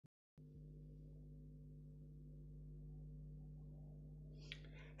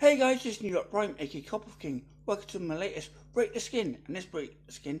Hey guys, this is New York Prime, aka Copper King. Welcome to my latest Break the Skin, and this Break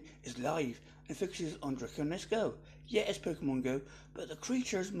the Skin is live and focuses on Dracionius Go. Yeah, it's Pokemon Go, but the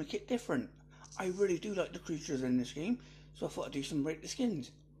creatures make it different. I really do like the creatures in this game, so I thought I'd do some Break the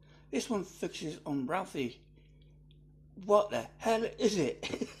Skins. This one focuses on Raphy. What the hell is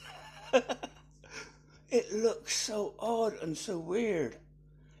it? It looks so odd and so weird.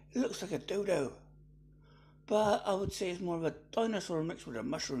 It looks like a dodo. But I would say it's more of a dinosaur mixed with a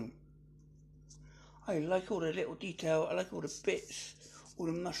mushroom. I like all the little detail, I like all the bits, all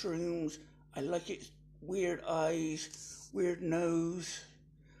the mushrooms, I like its weird eyes, weird nose.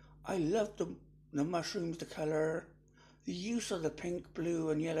 I love the mushrooms, the colour. The use of the pink,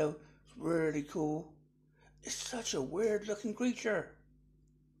 blue and yellow is really cool. It's such a weird looking creature.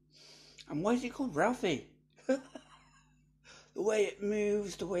 And why is it called Raphy? The way it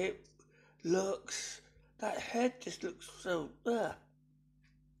moves, the way it looks. That head just looks so, You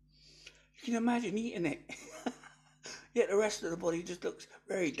can imagine eating it. Yet the rest of the body just looks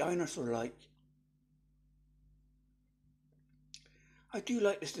very dinosaur-like. I do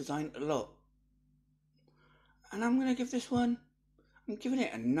like this design a lot. And I'm going to give this one, I'm giving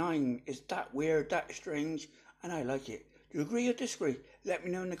it a 9. It's that weird, that strange, and I like it. Do you agree or disagree? Let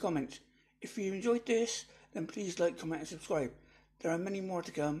me know in the comments. If you enjoyed this, then please like, comment and subscribe. There are many more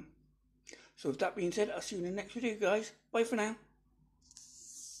to come. So with that being said, I'll see you in the next video, guys. Bye for now.